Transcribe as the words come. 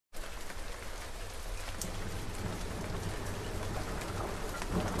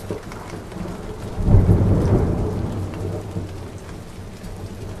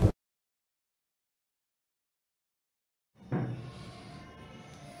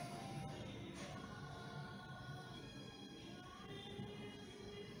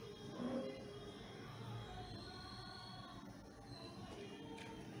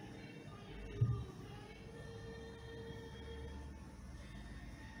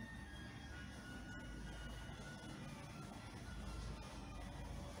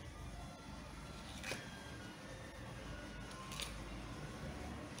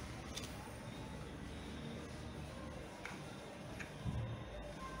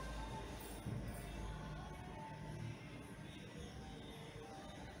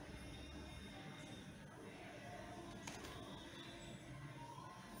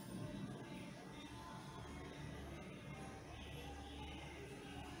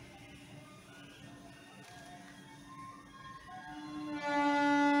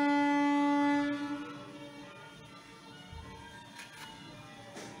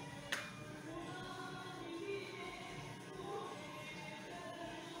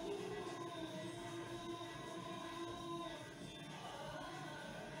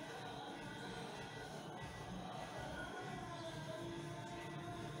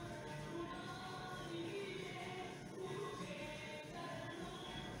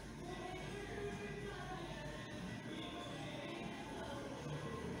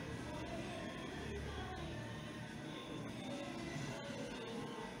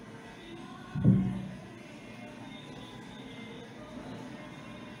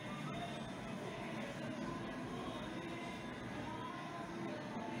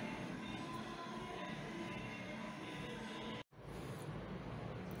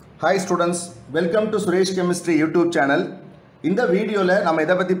Hi students, welcome to Suresh Chemistry YouTube channel. இந்த வீடியோல நம்ம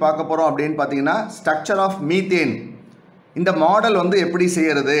எதை பத்தி பார்க்க போறோம் அப்படினு பாத்தீங்கன்னா structure of methane. இந்த மாடல் வந்து எப்படி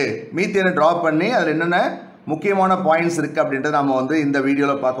செய்யறது? மீத்தேனை டிராப் பண்ணி அதுல என்னென்ன முக்கியமான பாயிண்ட்ஸ் இருக்கு அப்படின்றத நாம வந்து இந்த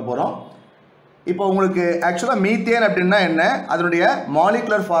வீடியோல பார்க்க போறோம். இப்போ உங்களுக்கு एक्चुअली மீத்தேன் அப்படினா என்ன? அதனுடைய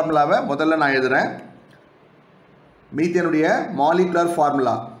மாலிகுலர் ஃபார்முலாவை முதல்ல நான் எழுதுறேன். மீத்தேனுடைய மாலிகுலர்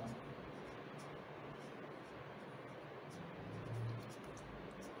ஃபார்முலா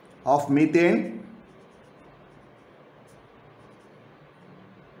of methane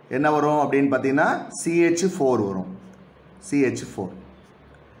என்ன வரும் அப்படினு பாத்தீங்கன்னா CH4 வரும். CH4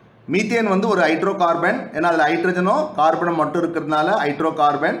 மீத்தேன் வந்து ஒரு ஹைட்ரோகார்பன். ஏன்னா அதுல ஹைட்ரஜனும் கார்பனும் மட்டும் இருக்கிறதுனால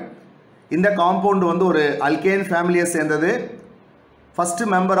ஹைட்ரோகார்பன். இந்த காம்பவுண்ட் வந்து ஒரு அல்கேன் ஃபேமிலியை சேர்ந்தது. First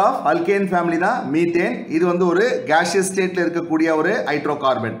member of alkane family தான் மீத்தேன். இது வந்து ஒரு gaseous ஸ்டேட்ல இருக்கக்கூடிய ஒரு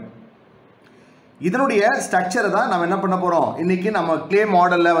ஹைட்ரோகார்பன். இதனுடைய ஸ்ட்ரக்சரை தான் நாம என்ன பண்ண போறோம்? இன்னைக்கு நம்ம க்ளே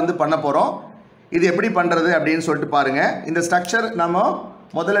மாடல்ல வந்து பண்ண போறோம். இது எப்படி பண்றது அப்படினு சொல்லிட்டு பாருங்க. இந்த ஸ்ட்ரக்சர் நாம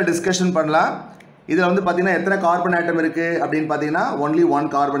முதல்ல டிஸ்கஷன் பண்ணலாம். இதுல வந்து பாத்தீங்கன்னா எத்தனை கார்பன் ஆட்டம் இருக்கு அப்படினு பாத்தீங்கன்னா only one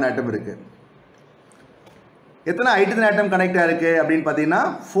கார்பன் ஆட்டம் இருக்கு. எத்தனை ஹைட்ரஜன் ஆட்டம் கனெக்ட் ஆயிருக்கு அப்படினு பாத்தீங்கன்னா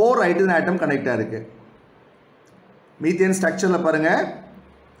 4 ஹைட்ரஜன் ஆட்டம் கனெக்ட் ஆயிருக்கு. மீத்தேன் ஸ்ட்ரக்சர்ல பாருங்க.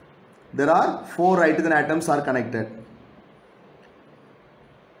 there are 4 hydrogen atoms are connected.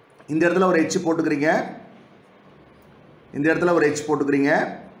 இந்த இடத்துல ஒரு H போட்டுக்கிறீங்க. இந்த இடத்துல ஒரு H போட்டுக்கிறீங்க.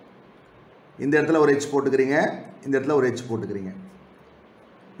 இந்த இடத்துல ஒரு H போட்டுக்கிறீங்க. இந்த இடத்துல ஒரு H போட்டுக்கிறீங்க.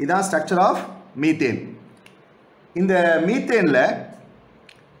 இதான் ஸ்ட்ரக்சர் ஆஃப் மீத்தேன். இந்த மீத்தேன்ல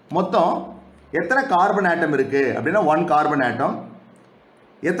மொத்தம் எத்தனை கார்பன் ஆட்டம் இருக்கு அப்படினா 1 கார்பன் ஆட்டம்.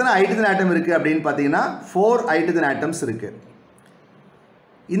 எத்தனை ஹைட்ரஜன் ஆட்டம் இருக்கு அப்படினு பாத்தீங்கன்னா 4 ஹைட்ரஜன் ஆட்டம்ஸ் இருக்கு.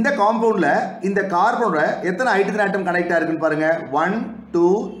 இந்த காம்பவுண்ட்ல இந்த கார்பனோட எத்தனை ஹைட்ரஜன் ஆட்டம் கனெக்ட் ஆயிருக்குன்னு பாருங்க. 1 2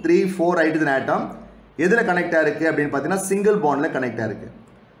 3 4 ஹைட்ரஜன் ஆட்டம் எதுல கனெக்ட் ஆயிருக்கு அப்படினு பாத்தீங்கன்னா சிங்கிள் பாண்ட்ல கனெக்ட் ஆயிருக்கு.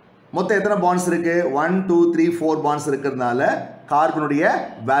 மொத்தம் எத்தனை பாண்ட்ஸ் இருக்கு? 1 2 3 4 பாண்ட்ஸ் இருக்கிறதுனால கார்பனுடைய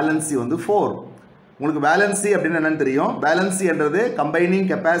வேலன்சி வந்து 4. உங்களுக்கு வேலன்சி அப்படினா என்னன்னு தெரியும்? வேலன்சி என்றது combining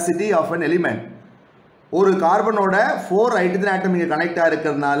capacity of an element. ஒரு கார்பனோட 4 ஹைட்ரஜன் ஆட்டம் இங்க கனெக்ட்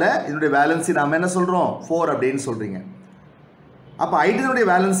ஆயிருக்கிறதுனால இதனுடைய வேலன்சி நாம என்ன சொல்றோம்? 4 அப்படினு சொல்றீங்க. அப்ப ஹைட்ரஜனுடைய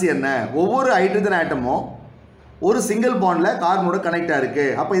வேலன்சி என்ன? ஒவ்வொரு ஹைட்ரஜன் ஆட்டமும் ஒரு சிங்கிள் பாண்ட்ல கார்பனோட கனெக்ட் ஆயிருக்கு.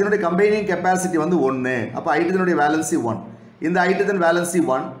 அப்ப இதனுடைய கம்பைனிங் கெபாசிட்டி வந்து 1. அப்ப ஹைட்ரஜனுடைய வேலன்சி 1. இந்த ஹைட்ரஜன் வேலன்சி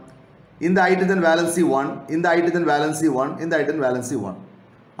 1. இந்த ஹைட்ரஜன் வேலன்சி 1. இந்த ஹைட்ரஜன் வேலன்சி 1. இந்த ஹைட்ரஜன் வேலன்சி 1.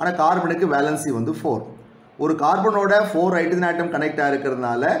 ஆனா கார்பனுக்கு வேலன்சி வந்து 4. ஒரு கார்பனோட 4 ஹைட்ரஜன் ஆட்டம் கனெக்ட்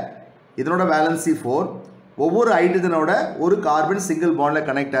ஆயிருக்கிறதுனால இதனோட வேலன்சி 4. ஒவ்வொரு ஹைட்ரஜனோட ஒரு கார்பன் சிங்கிள் பாண்ட்ல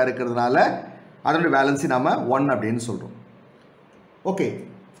கனெக்ட் ஆயிருக்கிறதுனால அதோட வேலன்சி நாம 1 அப்படினு சொல்றோம். ஓகே.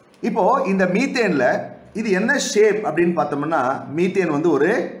 இப்போ இந்த மீத்தேன்ல இது என்ன ஷேப் அப்படினு பார்த்தோம்னா மீத்தேன் வந்து ஒரு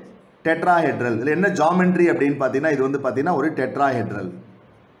டெட்ராஹெட்ரல். இதுல என்ன ஜியோமெட்ரி அப்படினு பாத்தீங்கன்னா இது வந்து பாத்தீங்கன்னா ஒரு டெட்ராஹெட்ரல்.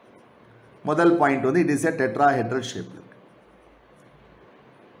 முதல் பாயிண்ட் வந்து it is a tetrahedral shape.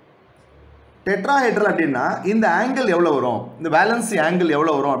 Tetrahedral அப்படினா இந்த ஆங்கிள் எவ்வளவு வரும்? இந்த வேலன்சி ஆங்கிள்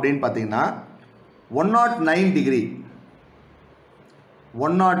எவ்வளவு வரும் அப்படினு பாத்தீங்கன்னா 109 டிகிரி.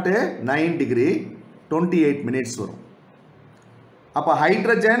 109 டிகிரி 28 மினிட்ஸ் வரும். அப்ப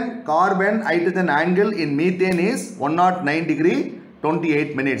hydrogen carbon hydrogen angle in methane is 109 degree 28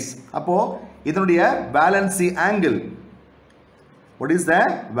 minutes. அப்போ இதனுடைய valency angle, what is the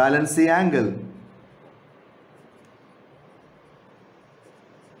valency angle?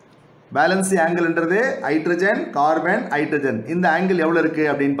 Valency ஆங்கிள்ன்றது hydrogen carbon hydrogen இந்த ஆங்கிள் எவ்வளவு இருக்கு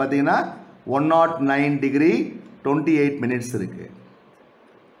அப்படினு பாத்தீங்கன்னா 109 டிகிரி 28 மினிட்ஸ் இருக்கு.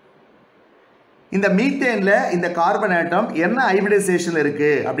 இந்த மீத்தேன்ல இந்த கார்பன் ஆட்டம் என்ன ஹைபிரிடைசேஷன்ல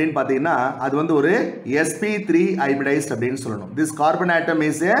இருக்கு அப்படினு பாத்தீங்கன்னா அது வந்து ஒரு sp3 ஹைபிரிடைஸ்ட் அப்படினு சொல்லணும். this carbon atom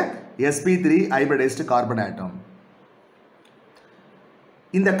is a sp3 hybridized carbon atom.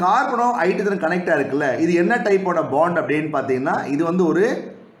 இந்த கார்பனும் ஹைட்ரஜன் கனெக்ட் ஆயிருக்குல்ல, இது என்ன டைப்போட பாண்ட் அப்படினு பாத்தீங்கன்னா இது வந்து ஒரு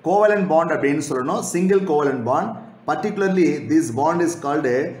கோவலன்ட் பாண்ட் அப்படினு சொல்லணும். Single covalent bond. particularly this bond is called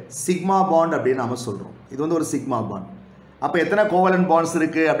a sigma bond அப்படினு நாம சொல்றோம். இது வந்து ஒரு சிக்மா பாண்ட். அப்ப எத்தனை கோவலன்ட் பாண்ட்ஸ்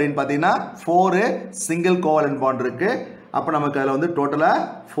இருக்கு அப்படினு பாத்தீங்கன்னா 4 சிங்கிள் கோவலன்ட் பாண்ட் இருக்கு. அப்ப நமக்கு அதுல வந்து டோட்டலா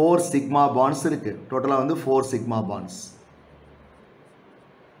 4 சிக்மா பாண்ட்ஸ் இருக்கு. டோட்டலா வந்து 4 சிக்மா பாண்ட்ஸ்.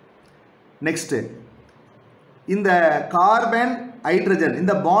 நெக்ஸ்ட் இந்த கார்பன் ஹைட்ரஜன்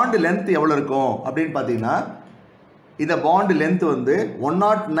இந்த பாண்ட் லென்த் எவ்வளவு இருக்கும் அப்படினு பாத்தீங்கன்னா இந்த பாண்ட் லென்த் வந்து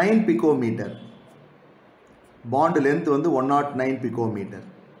 109 பிகோமீட்டர். பாண்ட் லென்த் வந்து 109 picometre.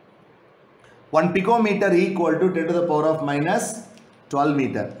 1 picometer equal to 10 to the power of minus 12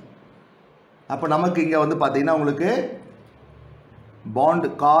 meter. அப்ப நமக்கு இங்க வந்து பாத்தீங்கன்னா உங்களுக்கு bond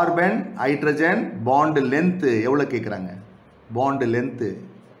carbon hydrogen bond length எவ்வளவு கேக்குறாங்க? பாண்ட் லென்த்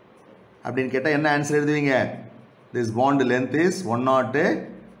அப்படினு கேட்டா என்ன ஆன்சர் எழுதுவீங்க? This bond length is 109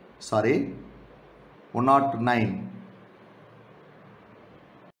 sorry 109.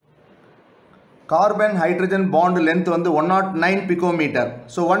 Carbon hydrogen bond length வந்து 109 picometer.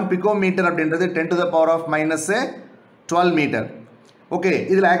 So 1 picometer அப்படின்றது 10 to the power of minus 12 meter. Okay,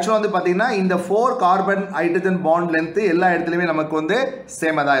 இதில் ஆக்சுவலாக வந்து பார்த்தீங்கன்னா இந்த 4 கார்பன் ஹைட்ரஜன் பாண்ட் லென்த்து எல்லா இடத்துலையுமே நமக்கு வந்து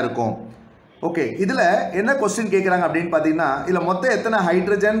சேமாக தான் இருக்கும். ஓகே, இதில் என்ன கொஸ்டின் கேட்குறாங்க அப்படின்னு பார்த்தீங்கன்னா இதில் மொத்தம் எத்தனை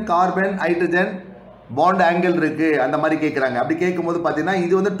hydrogen carbon hydrogen bond angle இருக்குது அந்த மாதிரி கேட்குறாங்க. அப்படி கேட்கும்போது பார்த்தீங்கன்னா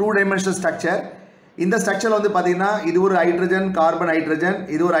இது வந்து 2 dimensional ஸ்ட்ரக்சர். இந்த ஸ்ட்ரக்சரில் வந்து பார்த்தீங்கன்னா இது ஒரு ஹைட்ரஜன் கார்பன் ஹைட்ரஜன்,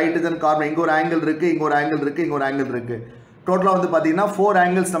 இது ஒரு ஹைட்ரஜன் கார்பன், இங்கே ஒரு ஆங்கிள் இருக்குது, இங்கே ஒரு ஆங்கிள் இருக்குது, இங்கே ஒரு ஆங்கிள் இருக்குது. டோட்டலாக வந்து பார்த்தீங்கன்னா 4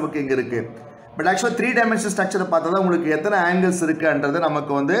 ஆங்கிள்ஸ் நமக்கு இங்கே இருக்குது. பட் ஆக்சுவலாக 3 dimensional ஸ்ட்ரக்சரை பார்த்தா தான் உங்களுக்கு எத்தனை ஆங்கிள்ஸ் இருக்குன்றது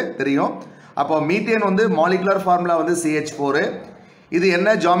நமக்கு வந்து தெரியும். அப்போ மீத்தேன் வந்து மாலிகுலர் ஃபார்முலா வந்து CH4. இது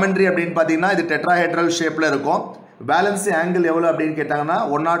என்ன ஜாமெண்ட்ரி அப்படின்னு பார்த்தீங்கன்னா இது டெட்ராஹெட்ரல் ஷேப்பில் இருக்கும். வேலன்சி ஆங்கிள் எவ்வளோ அப்படின்னு கேட்டாங்கன்னா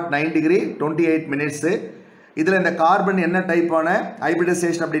 109 degree 28 minutes. இதில் இந்த கார்பன் என்ன டைப்பான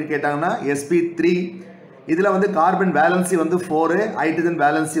ஹைபிரிடைசேஷன் அப்படின்னு கேட்டாங்கன்னா sp3. இதில் வந்து கார்பன் வேலன்சி வந்து 4, ஹைட்ரஜன்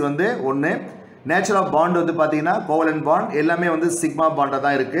வேலன்சி வந்து 1. நேச்சர் ஆஃப் பாண்ட் வந்து பார்த்தீங்கன்னா கோவலன்ட் பாண்ட் எல்லாமே வந்து சிக்மா பாண்டாக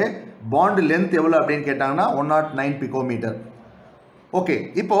தான் இருக்குது. பாண்ட் லென்த் எவ்வளோ அப்படின்னு கேட்டாங்கன்னா 109 picometer. ஓகே,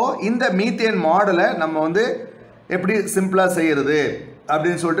 இப்போது இந்த மீத்தேன் மாடலை நம்ம வந்து எப்படி சிம்பிளாக செய்கிறது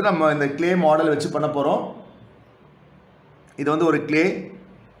அப்படின்னு சொல்லிட்டு நம்ம இந்த கிளே மாடல் வச்சு பண்ண போகிறோம். இது வந்து ஒரு கிளே.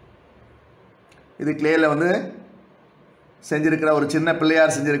 இது கிளேயில் வந்து செஞ்சுருக்கிற ஒரு சின்ன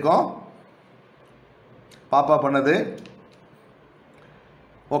பிள்ளையார் செஞ்சுருக்கோம், பாப்பா பண்ணது.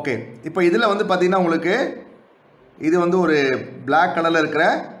 ஓகே, இப்போ இதில் வந்து பார்த்தீங்கன்னா உங்களுக்கு இது வந்து ஒரு பிளாக் கலரில் இருக்கிற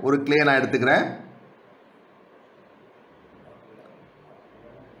ஒரு கிளே நான் எடுத்துக்கிறேன்.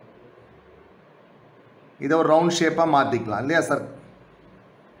 இதை ஒரு ரவுண்ட் ஷேப்பாக மாற்றிக்கலாம் இல்லையா சார்?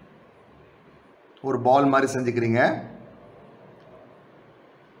 ஒரு பால் மாதிரி செஞ்சுக்கிறீங்க.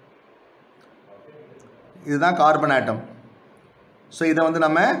 இதுதான் கார்பன் ஆட்டம். ஸோ இதை வந்து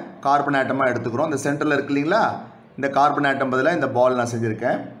நம்ம கார்பன் ஆட்டமாக எடுத்துக்கிறோம். இந்த சென்டரில் இருக்கு இல்லைங்களா, இந்த கார்பன் ஆட்டம் பதிலாக இந்த பால் நான்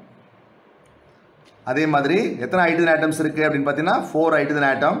செஞ்சுருக்கேன். அதே மாதிரி எத்தனை ஹைட்ரஜன் ஆட்டம்ஸ் இருக்குது அப்படின்னு பார்த்தீங்கன்னா 4 ஹைட்ரஜன்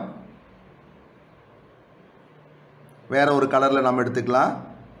ஆட்டம். வேறு ஒரு கலரில் நம்ம எடுத்துக்கலாம்.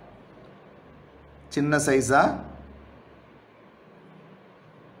 சின்ன சைஸாக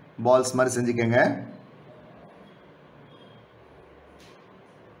பால்ஸ் மாதிரி செஞ்சுக்கோங்க.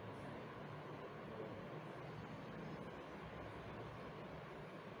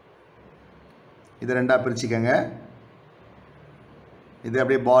 இது ரெண்டாக பிரிச்சுக்கோங்க. இது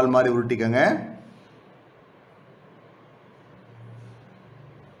அப்படியே பால் மாதிரி உருட்டிக்கோங்க.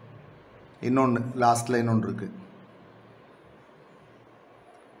 இன்னொன்று லாஸ்ட்டில் இன்னொன்று இருக்குது.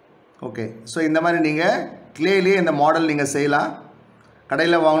 ஓகே, ஸோ இந்த மாதிரி நீங்கள் கிளேலேயே இந்த மாடல் நீங்கள் செய்யலாம்.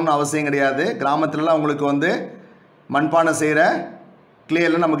 கடையில் வாங்கணும்னு அவசியம் கிடையாது. கிராமத்துலலாம் உங்களுக்கு வந்து மண்பானை செய்கிற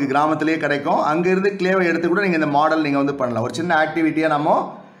கிளேலாம் நமக்கு கிராமத்துலேயே கிடைக்கும். அங்கேருந்து கிளேவை எடுத்து கூட நீங்கள் இந்த மாடல் நீங்கள் வந்து பண்ணலாம். ஒரு சின்ன ஆக்டிவிட்டியாக நம்ம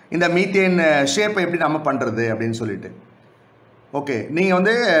இந்த மீத்தேன் ஷேப்பை எப்படி நம்ம பண்ணுறது அப்படின்னு சொல்லிட்டு. ஓகே, நீங்கள்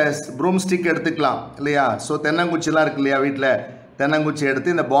வந்து ப்ரூம் ஸ்டிக் எடுத்துக்கலாம் இல்லையா? ஸோ தென்னங்குச்சிலாம் இருக்குது இல்லையா வீட்டில், தென்னங்குச்சி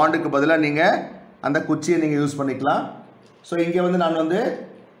எடுத்து இந்த பாண்டுக்கு பதிலாக நீங்கள் அந்த குச்சியை நீங்கள் யூஸ் பண்ணிக்கலாம். ஸோ இங்கே வந்து நான் வந்து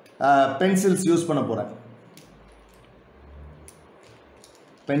பென்சில்ஸ் யூஸ் பண்ண போகிறேன்.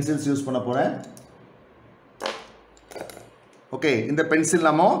 பென்சில்ஸ் யூஸ் பண்ண போகிறேன். ஓகே, இந்த பென்சில்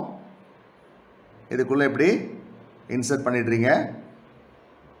நம்ம இதுக்குள்ளே எப்படி இன்சர்ட் பண்ணிடுறீங்க.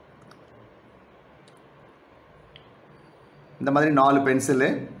 இந்த மாதிரி 4 பென்சிலு,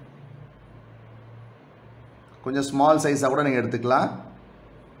 கொஞ்சம் ஸ்மால் சைஸாக கூட நீங்கள் எடுத்துக்கலாம்.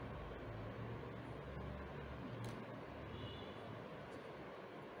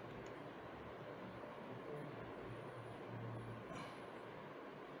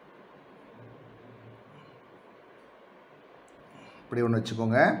 இப்படி ஒன்று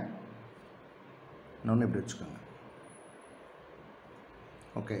வச்சுக்கோங்க, இன்னொன்று இப்படி வச்சுக்கோங்க.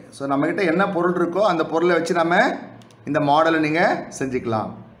 ஓகே, ஸோ நம்மக்கிட்ட என்ன பொருள் இருக்கோ அந்த பொருளை வச்சு நம்ம இந்த மாடலை நீங்கள்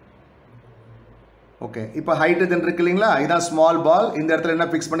செஞ்சுக்கலாம். ஓகே, இப்போ ஹைட்ரஜன் இருக்கு இல்லைங்களா, இதான் ஸ்மால் பால். இந்த இடத்துல என்ன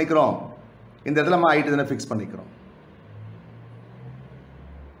ஃபிக்ஸ் பண்ணிக்கிறோம், இந்த இடத்துல நம்ம ஹைட்ரஜனை ஃபிக்ஸ் பண்ணிக்கிறோம்.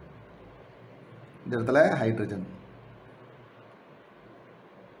 இந்த இடத்துல ஹைட்ரஜன்,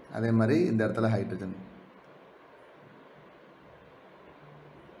 அதே மாதிரி இந்த இடத்துல ஹைட்ரஜன்.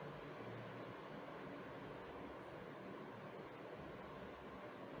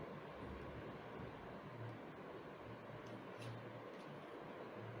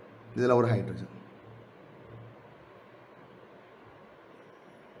 இதில் ஒரு ஹைட்ரஜன்.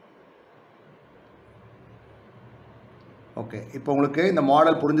 ஓகே, இப்போ உங்களுக்கு இந்த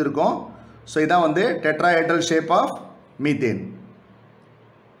மாடல் புரிஞ்சிருக்கும். ஸோ இதான் வந்து டெட்ராஹெட்ரல் ஷேப் ஆஃப் மீத்தேன்.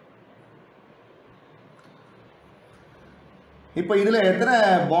 இப்போ இதில் எத்தனை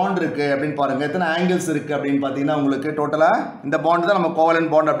பாண்ட் இருக்குது அப்படின்னு பாருங்கள், எத்தனை ஆங்கிள்ஸ் இருக்குது அப்படின்னு பார்த்தீங்கன்னா உங்களுக்கு டோட்டலாக இந்த பாண்ட் தான் நம்ம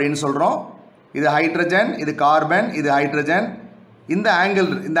கோவலன்ட் பாண்ட் அப்படின்னு சொல்கிறோம். இது ஹைட்ரஜன், இது கார்பன், இது ஹைட்ரஜன். இந்த ஆங்கிள்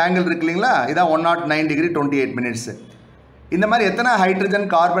இருக்கு இல்லைங்களா, இதான் 109 டிகிரி 28 மினிட்ஸ். இந்த மாதிரி எத்தனை ஹைட்ரஜன்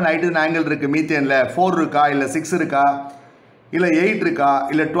கார்பன் ஹைட்ரஜன் ஆங்கிள் இருக்குது மீத்தேனில்? 4 இருக்கா, இல்லை 6 இருக்கா, இல்லை 8 இருக்கா,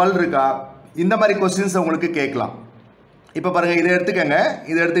 இல்லை 12 இருக்கா? இந்த மாதிரி கொஸ்டின்ஸ் உங்களுக்கு கேட்கலாம். இப்போ பாருங்கள், இதை எடுத்துக்கங்க.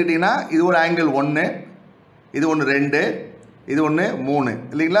 இதை எடுத்துக்கிட்டிங்கன்னா இது ஒரு ஆங்கிள் 1, இது ஒன்று 2, இது ஒன்று 3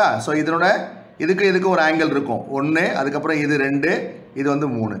 இல்லைங்களா? ஸோ இதனோட இதுக்கு ஒரு ஆங்கிள் இருக்கும் 1, அதுக்கப்புறம் இது 2, இது வந்து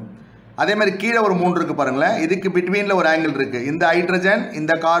 3. அதே மாதிரி கீழே ஒரு 3 இருக்குது பாருங்களேன். இதுக்கு பிட்வீனில் ஒரு ஆங்கிள் இருக்குது. இந்த ஹைட்ரஜன்,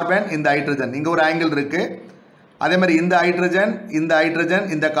 இந்த கார்பன், இந்த ஹைட்ரஜன், இங்கே ஒரு ஆங்கிள் இருக்குது. அதே மாதிரி இந்த ஹைட்ரஜன், இந்த ஹைட்ரஜன்,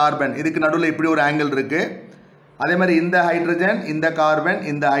 இந்த கார்பன், இதுக்கு நடுவில் இப்படி ஒரு ஆங்கிள் இருக்குது. அதே மாதிரி இந்த ஹைட்ரஜன், இந்த கார்பன்,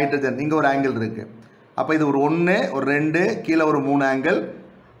 இந்த ஹைட்ரஜன், இங்கே ஒரு ஆங்கிள் இருக்குது. அப்போ இது ஒரு 1, ஒரு 2, கீழே ஒரு 3 ஆங்கிள்.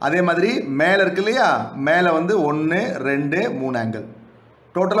 அதே மாதிரி மேலே இருக்கு இல்லையா, மேலே வந்து 1, 2, 3 ஆங்கிள்.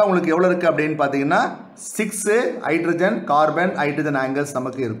 டோட்டலாக உங்களுக்கு எவ்வளோ இருக்குது அப்படின்னு பார்த்தீங்கன்னா 6 ஹைட்ரஜன் கார்பன் ஹைட்ரஜன் ஆங்கிள்ஸ்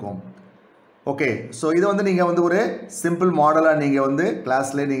நமக்கு இருக்கும். ஓகே, ஸோ இதை வந்து நீங்கள் வந்து ஒரு சிம்பிள் மாடலாக நீங்கள் வந்து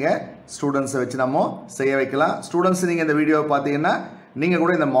கிளாஸ்லேயே நீங்கள் ஸ்டூடெண்ட்ஸை வச்சு நம்ம செய்ய வைக்கலாம். ஸ்டூடெண்ட்ஸ் நீங்கள் இந்த வீடியோவை பார்த்தீங்கன்னா நீங்கள்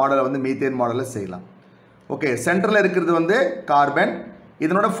கூட இந்த மாடலை வந்து மீத்தேன் மாடலை செய்யலாம். ஓகே, சென்டரில் இருக்கிறது வந்து கார்பன்.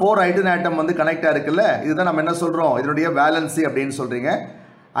 இதனோட 4 ஹைட்ரஜன் ஆட்டம் வந்து கனெக்டாக இருக்குல்ல, இதுதான் நம்ம என்ன சொல்கிறோம், இதனுடைய வேலன்சி அப்படின்னு சொல்கிறீங்க.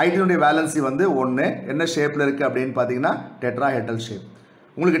 ஹைட்ரஜனுடைய வேலன்சி வந்து 1. என்ன ஷேப்பில் இருக்குது அப்படின்னு பார்த்தீங்கன்னா டெட்ராஹெட்ரல் ஷேப்.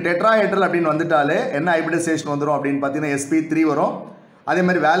 உங்களுக்கு டெட்ராஹெட்ரல் அப்படின்னு வந்துட்டாலே என்ன ஹைபிரிடைசேஷன் வந்துடும் அப்படின்னு பார்த்தீங்கன்னா sp3 வரும். அதே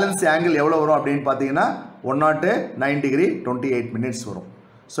மாதிரி வேலன்சி ஆங்கிள் எவ்வளோ வரும் அப்படின்னு பார்த்தீங்கன்னா 109 டிகிரி 28 மினிட்ஸ் வரும்.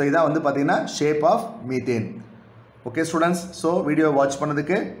 ஸோ இதான் வந்து பார்த்தீங்கன்னா shape of methane. Okay students, so video watch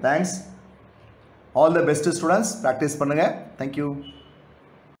பண்ணதுக்கு thanks. All the best students, practice பண்ணுங்கள். தேங்க்யூ.